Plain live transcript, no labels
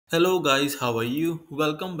Hello guys, how are you?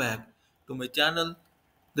 Welcome back to my channel,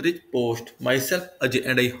 The Rich Post. Myself Ajay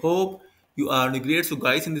and I hope you are doing great. So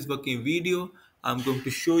guys, in this working video, I'm going to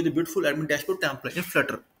show you the beautiful admin dashboard template in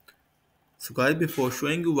Flutter. So guys, before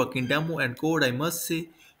showing you working demo and code, I must say,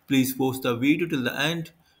 please watch the video till the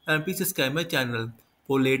end and please subscribe my channel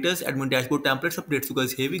for latest admin dashboard templates updates. So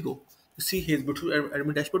guys, here we go. You see here's beautiful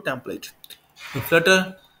admin dashboard template in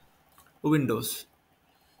Flutter Windows.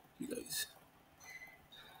 You guys.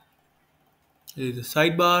 There is a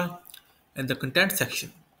sidebar and the content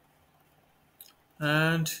section.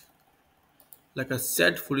 And like I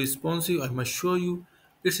said, fully responsive. I must show you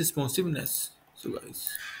its responsiveness. So guys,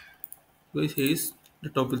 here is the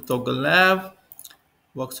toggle nav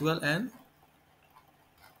works well and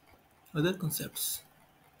other concepts.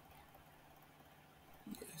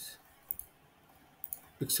 Yes.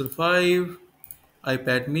 Pixel 5,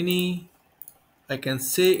 iPad Mini. I can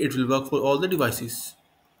say it will work for all the devices.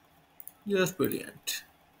 Just brilliant.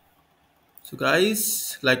 So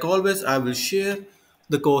guys, like always, I will share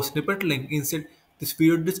the code snippet link inside this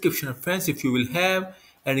video description. Friends, if you will have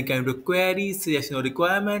any kind of query, suggestion or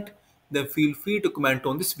requirement, then feel free to comment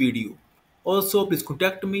on this video. Also, please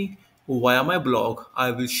contact me via my blog.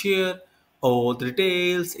 I will share all the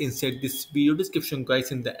details inside this video description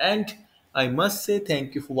guys. In the end, I must say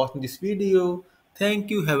thank you for watching this video.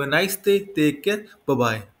 Thank you. Have a nice day. Take care. Bye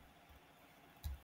bye.